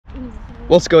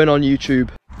What's going on YouTube?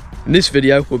 In this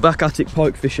video we're back at it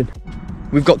pike fishing.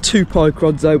 We've got 2 pike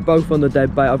rods out, both on the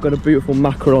dead bait. I've got a beautiful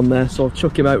mackerel on there, so I'll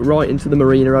chuck him out right into the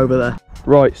marina over there.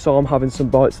 Right, so I'm having some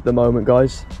bites at the moment,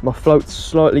 guys. My float's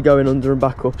slightly going under and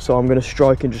back up, so I'm going to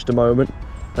strike in just a moment.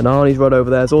 And Arnie's rod over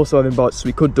there is also having bites, so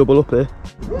we could double up here.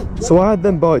 So I had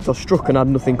them bites, I struck and had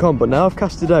nothing on, but now I've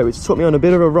cast it out. It's took me on a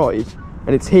bit of a ride,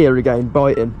 and it's here again,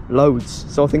 biting,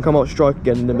 loads. So I think I might strike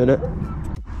again in a minute.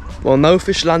 Well, no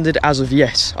fish landed as of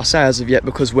yet. I say as of yet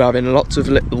because we're having lots of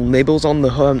little nibbles on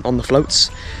the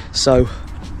floats, so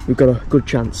we've got a good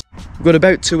chance. We've got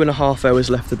about 2.5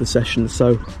 hours left of the session,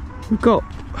 so we've got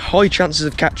high chances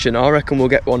of catching. I reckon we'll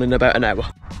get one in about an hour.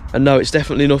 And no, it's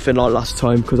definitely nothing like last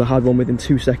time because I had one within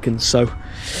 2 seconds, so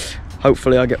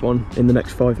hopefully I get one in the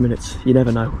next 5 minutes. You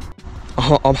never know.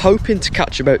 I'm hoping to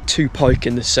catch about 2 pike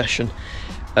in this session.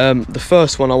 The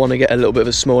first one I want to get a little bit of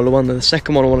a smaller one, and the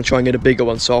second one I want to try and get a bigger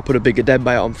one, so I'll put a bigger dead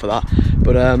bait on for that.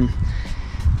 But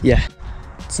yeah,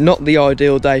 it's not the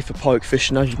ideal day for pike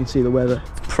fishing. As you can see, the weather,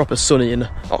 it's proper sunny in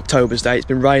October's day. It's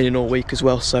been raining all week as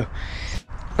well, so,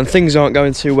 and things aren't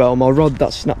going too well. My rod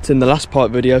that snapped in the last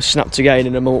pike video snapped again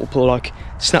in a multiple, like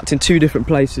snapped in 2 different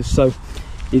places. So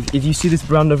if you see this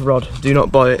brand of rod, do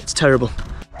not buy it, it's terrible.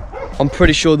 I'm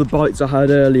pretty sure the bites I had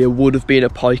earlier would have been a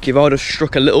pike. If I'd have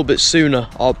struck a little bit sooner,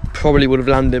 I probably would have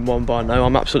landed one by now.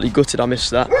 I'm absolutely gutted I missed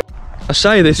that. I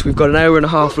say this, we've got an hour and a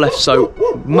half left, so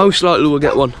most likely we'll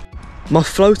get one. My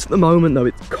float at the moment though,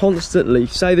 it's constantly,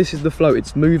 say this is the float,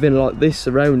 it's moving like this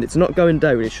around. It's not going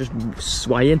down, it's just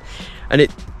swaying. And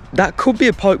that could be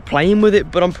a pike playing with it,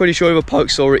 but I'm pretty sure if a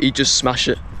pike saw it, he'd just smash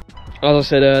it. As I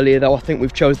said earlier though, I think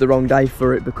we've chose the wrong day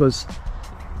for it because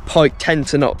pike tend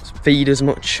to not feed as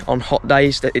much on hot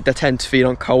days. They tend to feed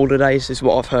on colder days, is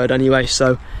what I've heard anyway,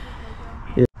 so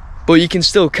yeah. But you can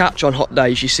still catch on hot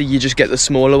days. You see, you just get the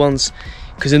smaller ones,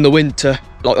 because in the winter,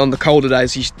 like on the colder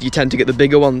days, you tend to get the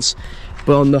bigger ones,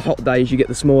 but on the hot days you get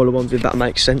the smaller ones, if that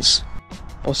makes sense.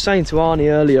 I was saying to Arnie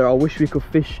earlier, I wish we could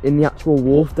fish in the actual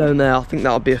wharf down there. I think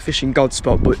that would be a fishing god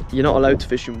spot, but you're not allowed to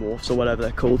fish in wharfs or whatever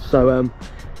they're called, so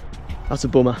that's a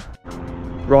bummer.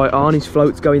 Right, Arnie's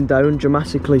float's going down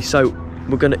dramatically, so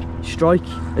we're gonna strike.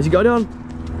 Has he got it on?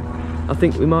 I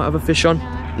think we might have a fish on.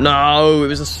 No, it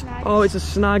was oh, it's a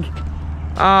snag.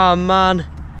 Ah, man.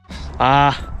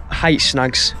 Ah, I hate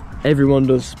snags. Everyone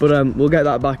does, but we'll get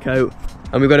that back out.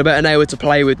 And we've got about an hour to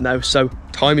play with now, so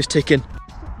time is ticking.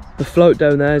 The float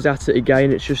down there is at it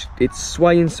again. It's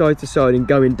swaying side to side and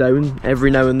going down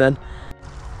every now and then.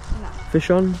 Fish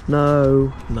on?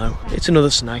 No, it's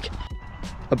another snag.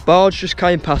 A barge just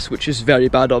came past, which is very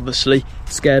bad, obviously.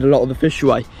 Scared a lot of the fish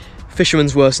away.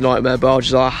 Fisherman's worst nightmare,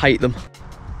 barges, I hate them.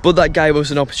 But that gave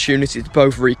us an opportunity to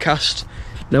both recast.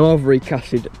 Now I've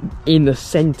recasted in the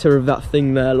centre of that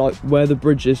thing there, like where the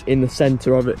bridge is, in the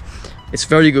centre of it. It's a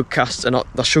very good cast, and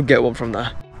I should get one from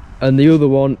there. And the other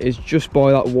one is just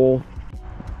by that wall.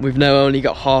 We've now only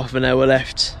got half an hour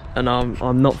left, and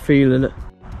I'm not feeling it.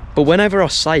 But whenever I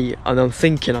say and I'm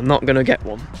thinking I'm not going to get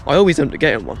one, I always end up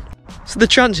getting one. So the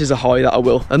chances are high that I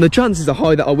will. And the chances are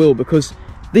high that I will because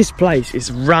this place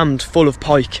is rammed full of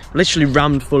pike. Literally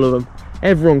rammed full of them.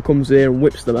 Everyone comes here and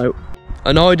whips them out.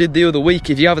 And I did the other week.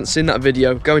 If you haven't seen that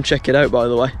video, go and check it out, by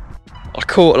the way. I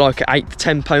caught like an 8 to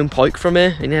 10 pound pike from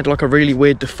here, and he had like a really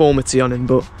weird deformity on him,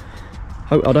 but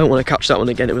I don't want to catch that one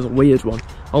again. It was a weird one.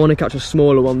 I want to catch a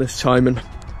smaller one this time and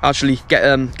actually get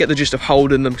the gist of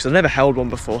holding them, because I've never held one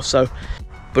before. So,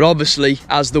 but obviously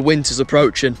as the winter's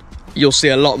approaching, you'll see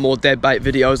a lot more dead bait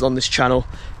videos on this channel,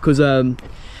 because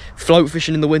float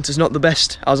fishing in the winter's not the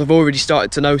best, as I've already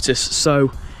started to notice.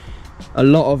 So a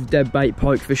lot of dead bait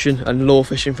pike fishing and lure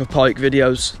fishing for pike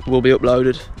videos will be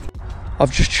uploaded.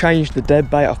 I've just changed the dead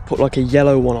bait. I've put like a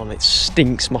yellow one on. It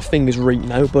stinks, my fingers reek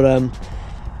now, but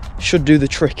should do the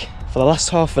trick. For the last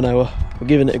half an hour we're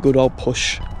giving it a good old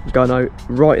push. I'm going out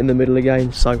right in the middle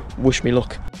again, so wish me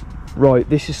luck. Right,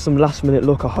 this is some last minute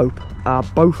luck, I hope.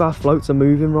 Both our floats are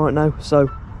moving right now, so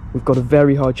we've got a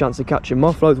very high chance of catching.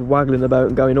 My float's waggling about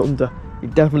and going under.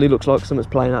 It definitely looks like someone's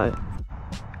playing at it.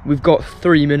 We've got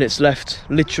 3 minutes left,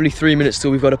 literally 3 minutes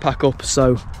till we've got to pack up,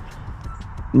 so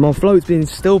my float's being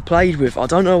still played with. I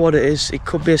don't know what it is. It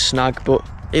could be a snag, but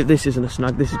if this isn't a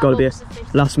snag, this has got to be a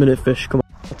last minute fish. Come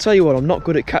on. I'll tell you what, I'm not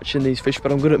good at catching these fish,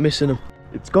 but I'm good at missing them.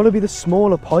 It's got to be the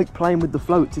smaller pike playing with the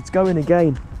floats. It's going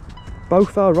again.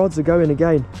 Both our rods are going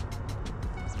again.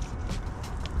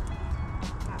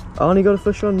 Arnie got a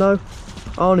fish on? No.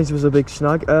 Arnie's was a big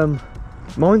snag.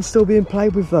 Mine's still being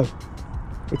played with though.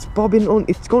 It's bobbing on.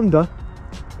 It's under.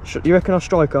 You reckon I'll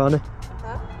strike, Arnie?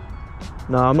 Huh?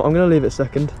 No, I'm not. I'm going to leave it a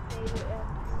second.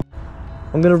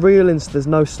 I'm going to reel in so there's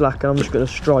no slack, and I'm just going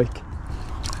to strike.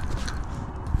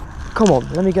 Come on,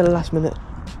 let me get a last minute.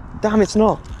 Damn, it's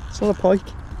not a pike.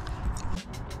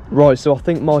 Right, so I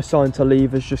think my sign to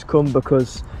leave has just come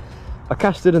because I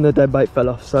cast it and the dead bait fell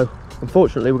off, so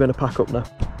unfortunately we're going to pack up now.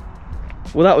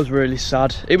 Well, that was really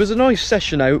sad. It was a nice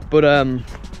session out, but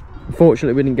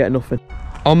unfortunately we didn't get nothing.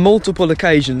 On multiple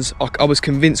occasions, I was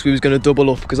convinced we was going to double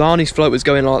up because Arnie's float was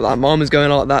going like that, mine was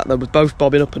going like that, they were both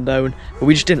bobbing up and down, but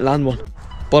we just didn't land one.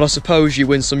 But I suppose you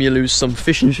win some, you lose some.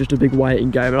 Fishing's just a big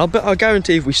waiting game, and I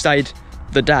guarantee if we stayed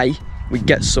the day, we'd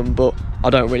get some, but I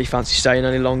don't really fancy staying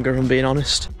any longer, if I'm being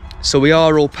honest. So we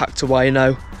are all packed away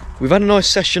now. We've had a nice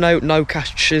session out, no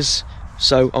catches,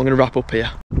 so I'm going to wrap up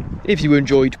here. If you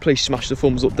enjoyed, please smash the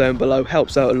thumbs up down below.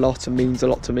 Helps out a lot and means a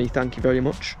lot to me. Thank you very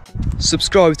much.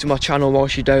 Subscribe to my channel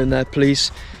whilst you're down there,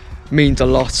 please. Means a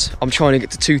lot. I'm trying to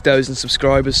get to 2,000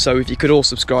 subscribers, so if you could all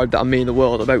subscribe, that'd mean the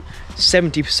world. About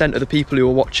 70% of the people who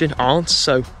are watching aren't,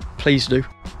 so please do.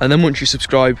 And then once you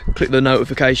subscribe, click the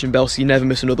notification bell so you never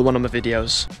miss another one of my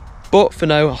videos. But for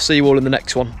now, I'll see you all in the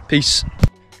next one. Peace.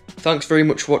 Thanks very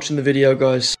much for watching the video,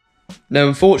 guys. Now,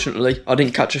 unfortunately, I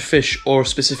didn't catch a fish, or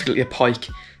specifically a pike,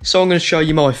 so I'm going to show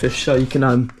you my fish so you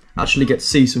can actually get to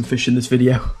see some fish in this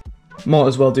video. Might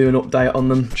as well do an update on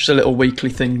them, just a little weekly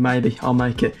thing, maybe, I'll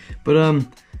make it. But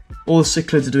all the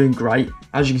cichlids are doing great.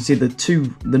 As you can see,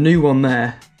 the new one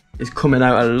there is coming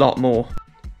out a lot more.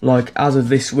 Like, as of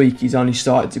this week, he's only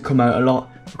started to come out a lot,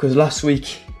 because last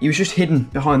week, he was just hidden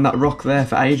behind that rock there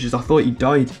for ages. I thought he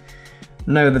died.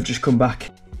 Now they've just come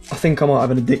back. I think I might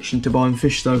have an addiction to buying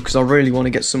fish though, because I really want to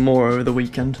get some more over the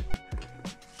weekend.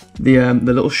 The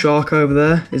little shark over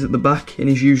there is at the back in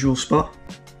his usual spot.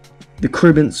 The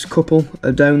cribbants couple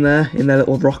are down there in their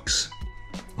little rocks.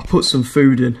 I put some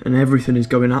food in and everything is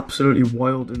going absolutely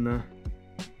wild in there.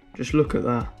 Just look at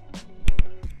that.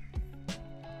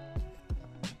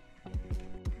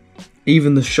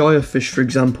 Even the shyer fish, for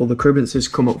example, the cribbants has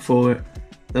come up for it.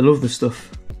 They love the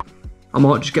stuff. I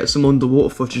might just get some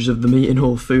underwater footage of them eating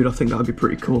all the food. I think that'd be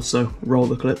pretty cool, so roll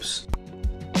the clips.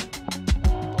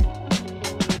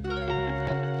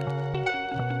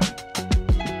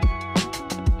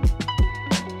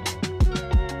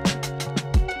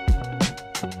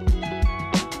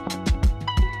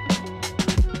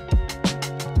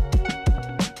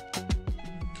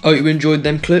 Oh, you enjoyed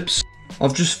them clips?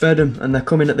 I've just fed them and they're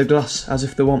coming at the glass as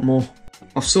if they want more.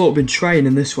 I've sort of been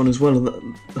training this one as well,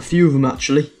 a few of them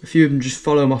actually. A few of them just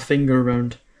follow my finger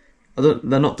around.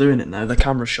 They're not doing it now, they're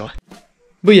camera shy.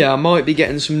 But yeah, I might be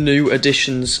getting some new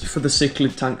additions for the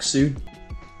cichlid tank soon.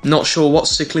 Not sure what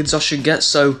cichlids I should get,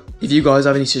 so if you guys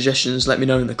have any suggestions, let me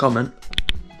know in the comment.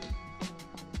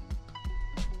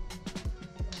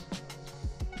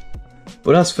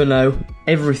 But as for now,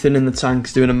 everything in the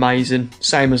tank's doing amazing,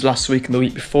 same as last week and the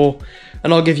week before,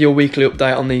 and I'll give you a weekly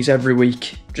update on these every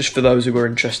week, just for those who are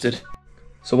interested.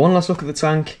 So one last look at the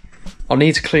tank. I'll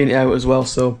need to clean it out as well,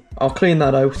 so I'll clean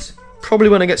that out, probably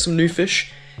when I get some new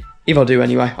fish. If I do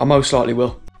anyway, I most likely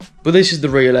will. But this is the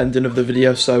real ending of the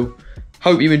video, so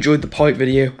hope you enjoyed the pike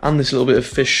video and this little bit of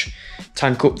fish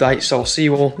tank update, so I'll see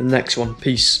you all in the next one.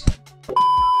 Peace.